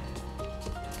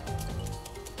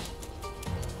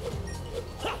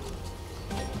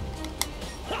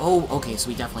 Oh, okay, so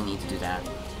we definitely need to do that.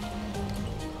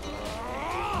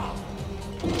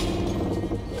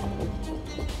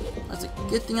 That's a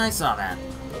good thing I saw that.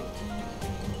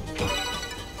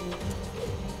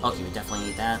 Okay, we definitely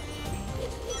need that.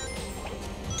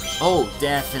 Oh,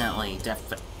 definitely,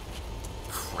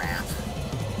 crap.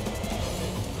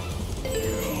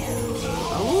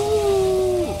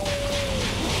 Oh!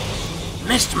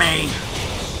 Missed me!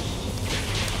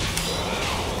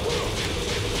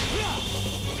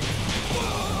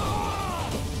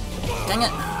 Dang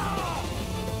it!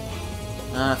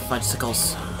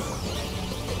 Fudgesicles.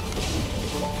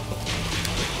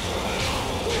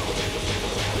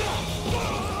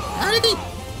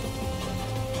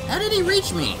 How did he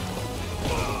reach me?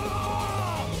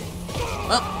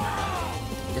 Well,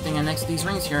 good thing I'm next to these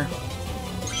rings here.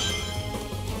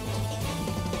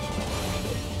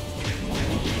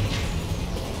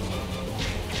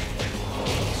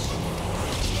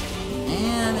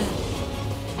 And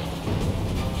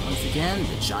once again,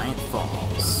 the giant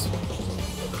falls.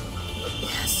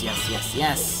 Yes, yes, yes,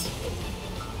 yes.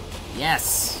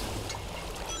 Yes.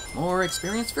 More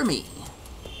experience for me.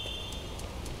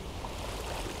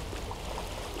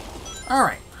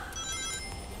 Alright.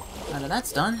 Now that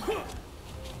that's done.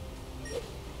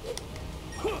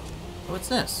 What's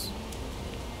this?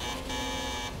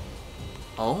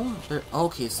 Oh,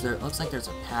 okay, so there looks like there's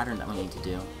a pattern that we need to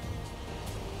do.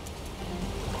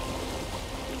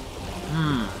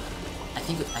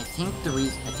 I think the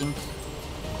reason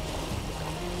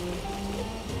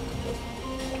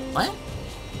what?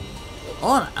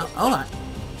 Oh,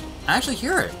 I actually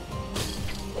hear it.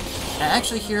 I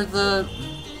actually hear the...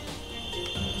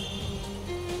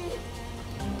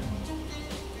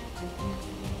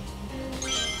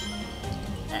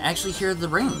 I actually hear the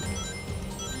ring.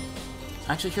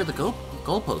 I actually hear the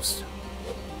goalpost.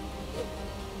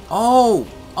 Oh!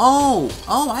 Oh!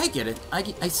 Oh, I get it.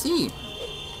 I see.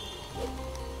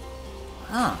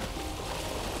 Huh.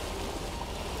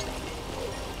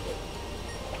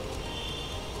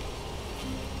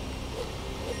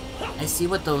 I see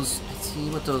what those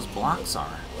blocks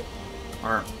are.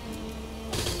 Or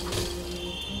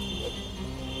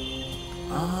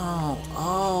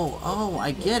oh,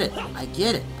 I get it. I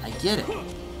get it.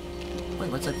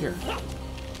 Wait, what's up here?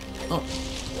 Oh.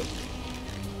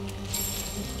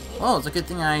 Oh, it's a good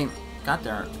thing I got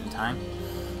there in time.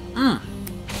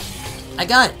 I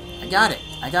got it. I got it.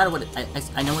 I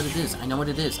know what it is.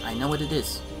 I know what it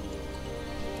is.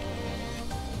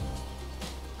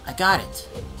 I got it.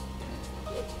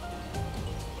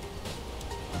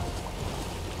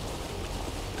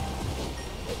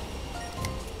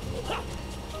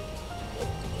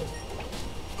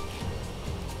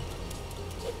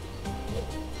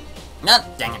 No,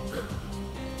 dang it.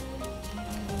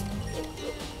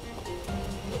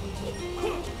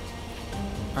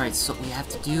 Alright, so what we have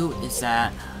to do is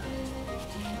that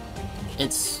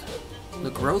it's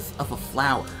the growth of a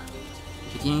flower.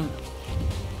 Beginning.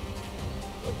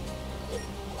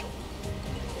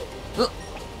 Oh.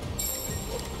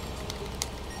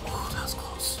 Oh, that was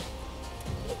close.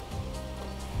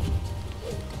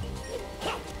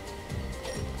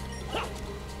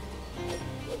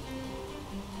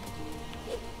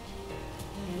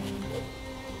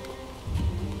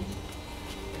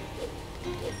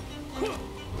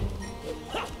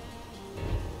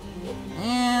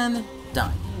 And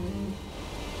done.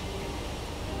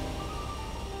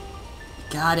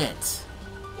 Got it.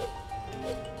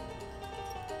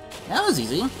 That was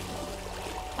easy.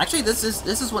 Actually, this is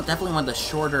definitely one of the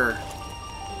shorter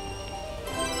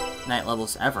night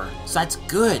levels ever. So that's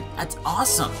good. That's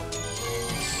awesome.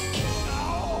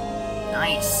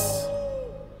 Nice.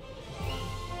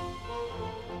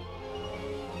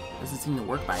 Doesn't seem to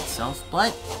work by itself,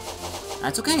 but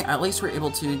that's okay. At least we're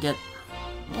able to get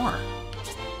more.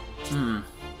 Yeah.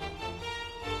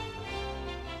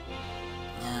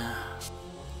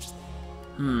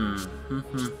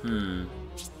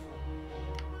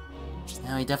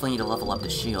 Now we definitely need to level up the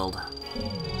shield.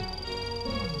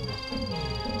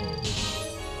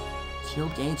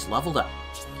 Shield gauge leveled up.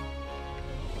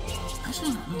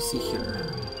 Actually, let me see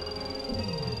here.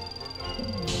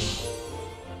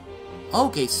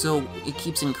 Okay, so it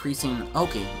keeps increasing.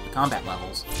 Okay, the combat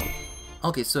levels.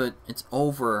 Okay, so it's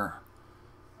over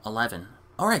 11.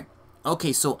 Alright.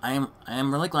 Okay, so I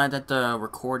am really glad that the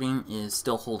recording is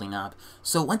still holding up.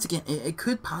 So once again, it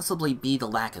could possibly be the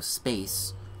lack of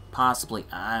space. Possibly.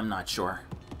 I'm not sure.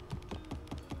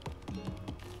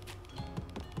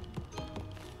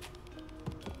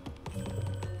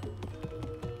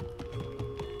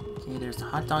 Okay, there's the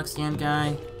hot dog stand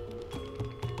guy.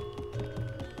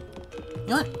 You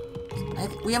know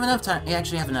what? We have enough time. We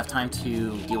actually have enough time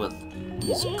to deal with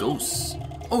these ghosts.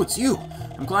 Oh, it's you!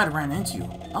 I'm glad I ran into you.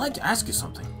 I'd like to ask you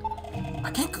something.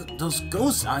 I can't get those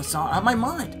ghosts I saw out of my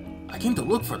mind. I came to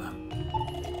look for them.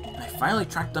 And I finally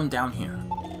tracked them down here.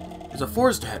 There's a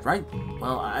forest ahead, right?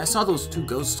 Well, I saw those two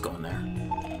ghosts going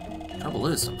there. Trouble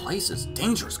is, the place is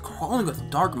dangerous, crawling with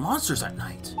dark monsters at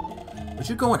night. Would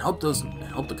you go and help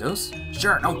the ghosts?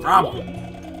 Sure, no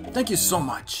problem. Thank you so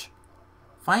much.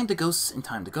 Find the ghosts in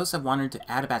time. The ghosts have wandered to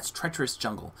Adabat's treacherous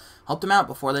jungle. Help them out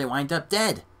before they wind up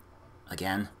dead.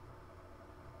 Again.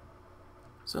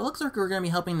 So it looks like we're going to be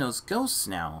helping those ghosts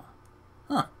now.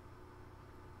 Huh.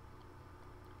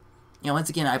 Yeah, once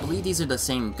again, I believe these are the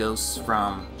same ghosts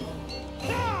from...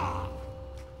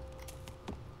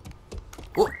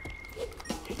 Oh!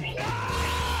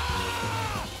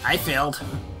 I failed.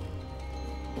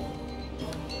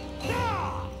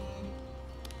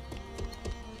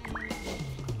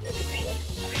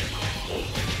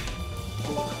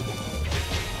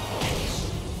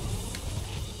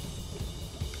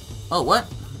 Oh, what?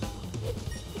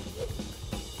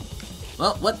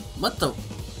 Well, what the...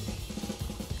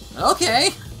 Okay!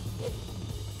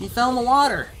 He fell in the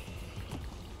water.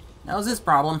 That was his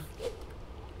problem.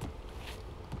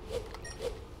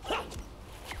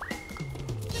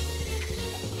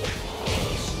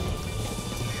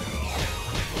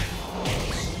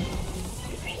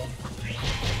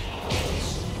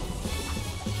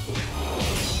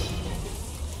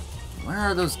 Where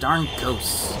are those darn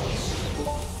ghosts?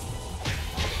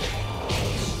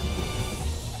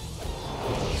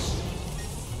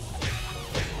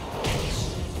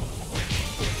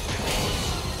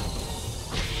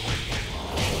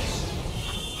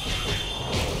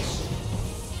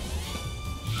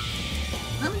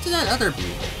 To that other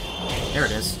view. There it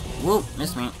is. Whoa,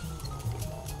 missed me.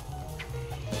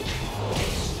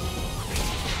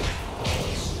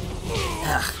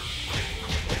 Ugh.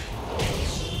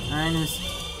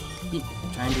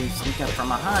 Trying to sneak up from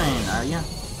behind, are ya?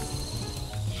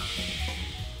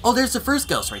 Oh, there's the first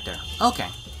ghost right there. Okay.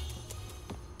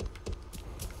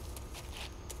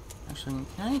 Actually,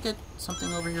 can I get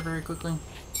something over here very quickly?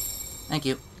 Thank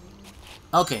you.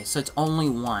 Okay, so it's only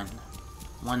one.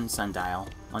 One sundial.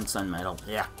 One sun medal.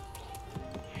 Yeah.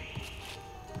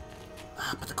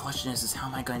 But the question is how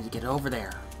am I going to get over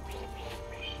there?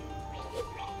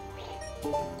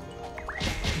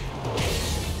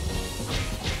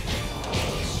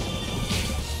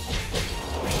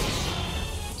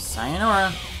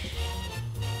 Sayonara.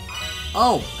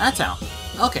 Oh, that's how.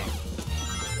 Okay.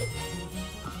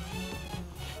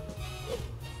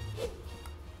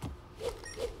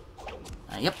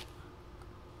 Yep.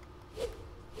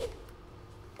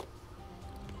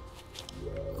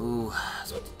 Ooh,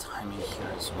 that's what the timing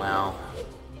here as well.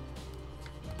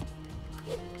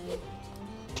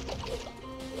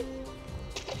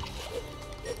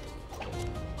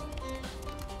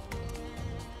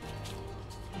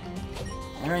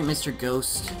 Alright, Mr.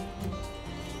 Ghost.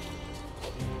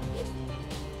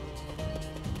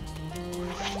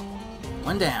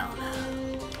 One down.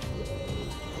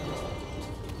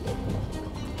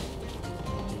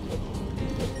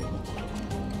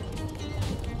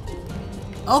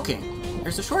 Okay,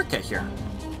 there's a shortcut here.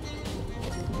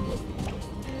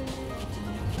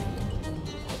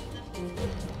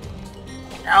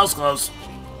 That was close.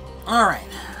 Alright.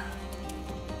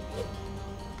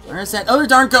 Where's that other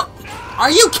darn go? Are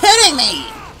you kidding me?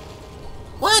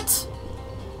 What?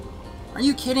 Are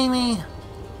you kidding me?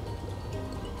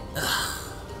 Ugh,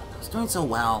 I was doing so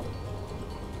well.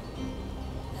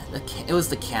 It was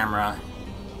the camera.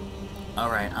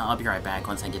 Alright, I'll be right back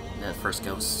once I get the first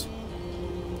ghost.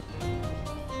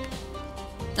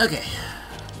 Okay,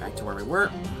 back to where we were.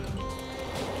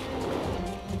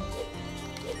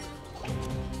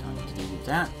 Don't need to do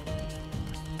that.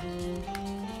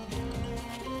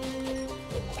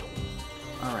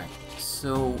 Alright,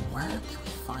 so where can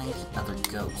we find the other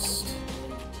ghost?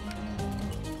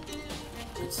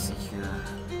 Let's see here.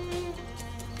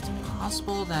 It's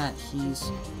possible that he's...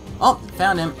 Oh,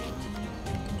 found him.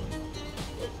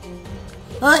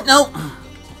 Alright, no.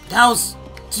 That was...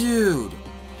 Dude.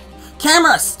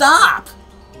 Camera, stop!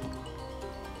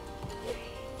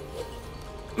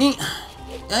 Ay,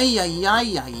 ay,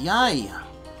 ay, ay, ay.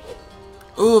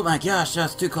 Oh my gosh,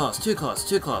 that's too close, too close,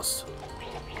 too close.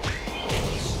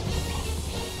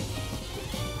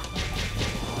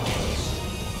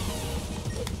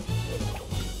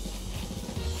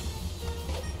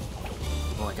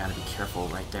 Oh, I gotta be careful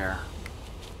right there.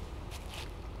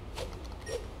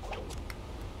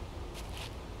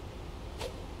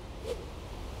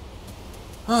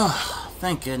 Oh,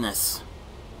 thank goodness.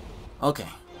 Okay.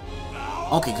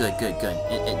 Okay, good, good, good.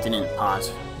 It didn't pause.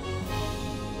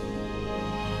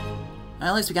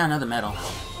 At least we got another medal.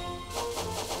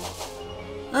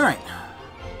 Alright.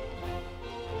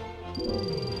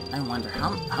 I wonder,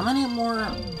 how many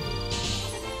more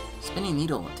spinning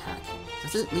needle attack?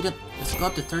 Does it go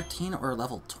up to 13 or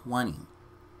level 20?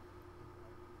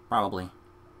 Probably.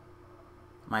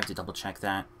 Might have to double check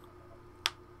that.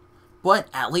 But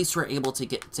at least we're able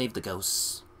to save the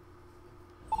ghosts.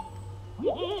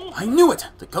 I knew it!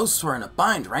 The ghosts were in a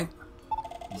bind, right?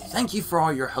 Thank you for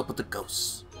all your help with the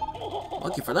ghosts.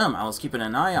 Lucky for them, I was keeping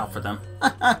an eye out for them.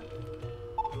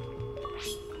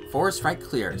 Forest strike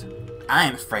cleared. I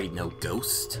am afraid no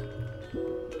ghost.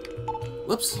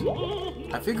 Whoops.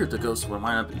 I figured the ghosts would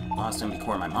wind up lost in the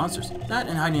core of my monsters. That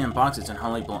and hiding in boxes and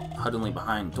huddling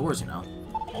behind doors, you know.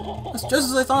 It's just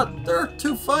as I thought. They're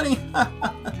too funny.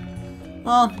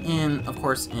 Well, of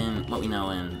course, in what we know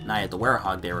in Night at the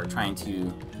Werehog, they were trying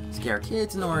to scare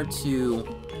kids in order to,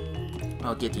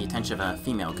 well, get the attention of a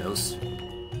female ghost.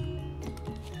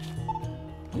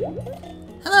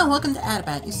 Hello, welcome to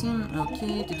Adabat. You seem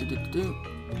okay.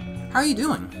 How are you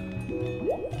doing?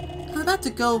 I'm about to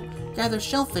go gather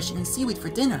shellfish and seaweed for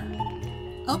dinner.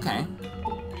 Okay.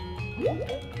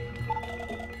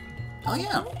 Oh,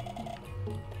 yeah.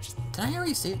 Did I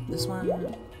already say this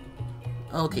one?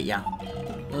 Okay, yeah.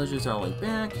 Villagers are all the way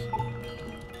back.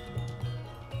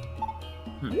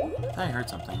 I thought I heard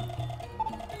something.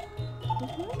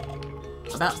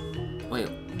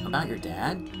 About your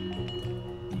dad?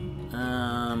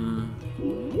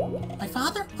 My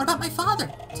father? What about my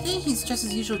father? Today he's just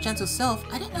his usual gentle self.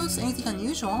 I didn't notice anything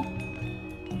unusual.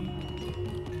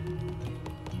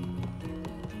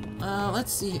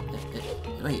 Let's see.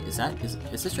 Wait, is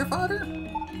this your father?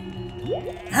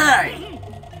 Hey!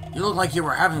 You look like you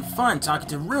were having fun talking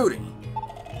to Rudy.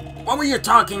 What were you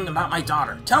talking about my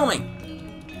daughter? Tell me!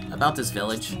 About this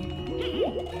village.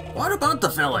 What about the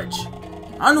village?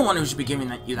 I'm the one who should be giving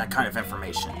you that kind of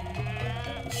information.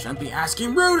 You shouldn't be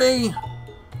asking Rudy!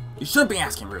 You shouldn't be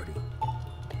asking Rudy.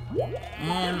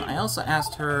 And I also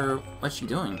asked her, what's she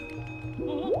doing?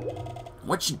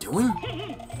 What's she doing?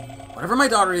 Whatever my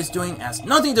daughter is doing has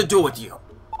nothing to do with you.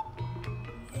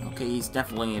 Okay, he's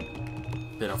definitely a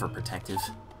bit overprotective.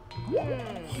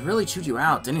 He really chewed you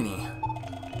out, didn't he?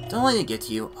 Don't let it get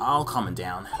to you. I'll calm him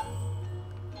down.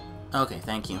 Okay,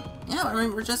 thank you. Yeah, I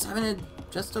mean, we're just having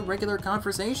just a regular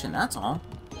conversation, that's all.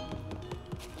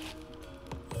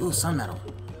 Ooh, sun metal.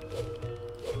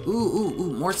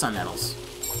 Ooh, more sun metals.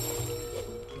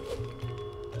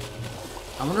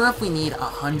 I wonder if we need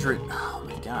 100... Oh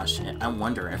my gosh, I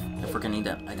wonder if we're gonna need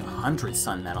like 100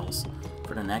 sun medals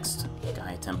for the next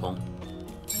Gaia Temple.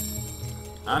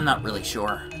 I'm not really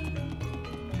sure.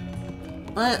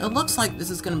 But it looks like this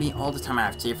is gonna be all the time I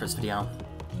have to take for this video.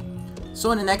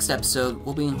 So in the next episode,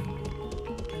 we'll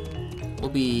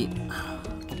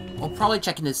probably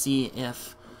checking to see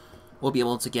if we'll be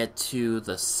able to get to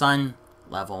the sun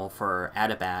level for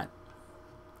Adabat.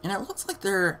 And it looks like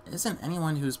there isn't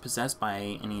anyone who's possessed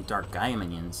by any Dark Gaia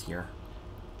minions here.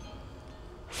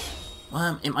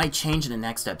 Well, it might change in the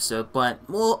next episode, but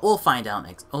we'll find out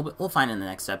next. We'll find in the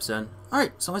next episode. All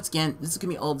right, so once again, this is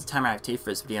gonna be all the time I have to take for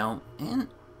this video, and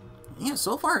yeah,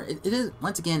 so far it is.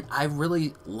 Once again, I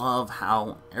really love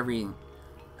how every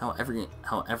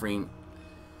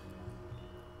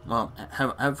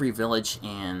village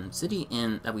and city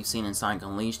that we've seen in Sonic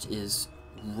Unleashed is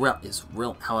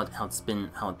real. How it's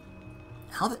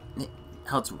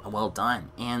well done,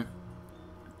 and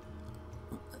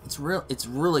it's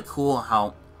really cool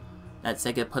how that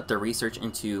Sega put their research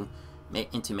into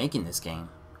making this game.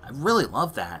 I really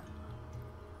love that.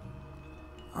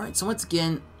 Alright, so once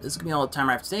again, this is gonna be all the time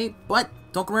I have today, but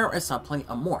don't go anywhere, I saw plenty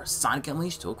of more Sonic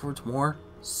Unleashed to look forward to more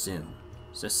soon.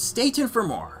 So stay tuned for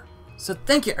more. So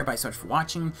thank you everybody so much for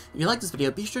watching. If you like this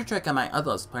video, be sure to check out my other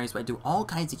Let's Plays where I do all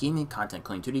kinds of gaming content,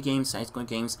 including 2D games, side-scrolling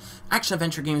games,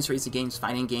 action-adventure games, racing games,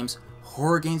 fighting games,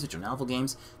 horror games, visual novel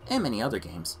games, and many other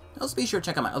games. Also be sure to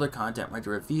check out my other content where I do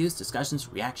reviews, discussions,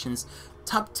 reactions,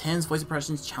 top 10s, voice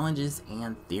impressions, challenges,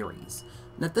 and theories.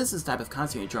 And if this is the type of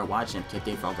content you enjoy watching and keep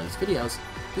updated for all these videos,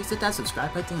 please hit that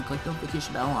subscribe button and click the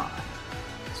notification bell on.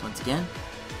 So once again,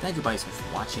 thank you everybody so much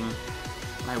for watching,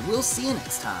 and I will see you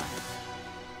next time.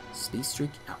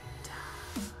 Speedstreak out.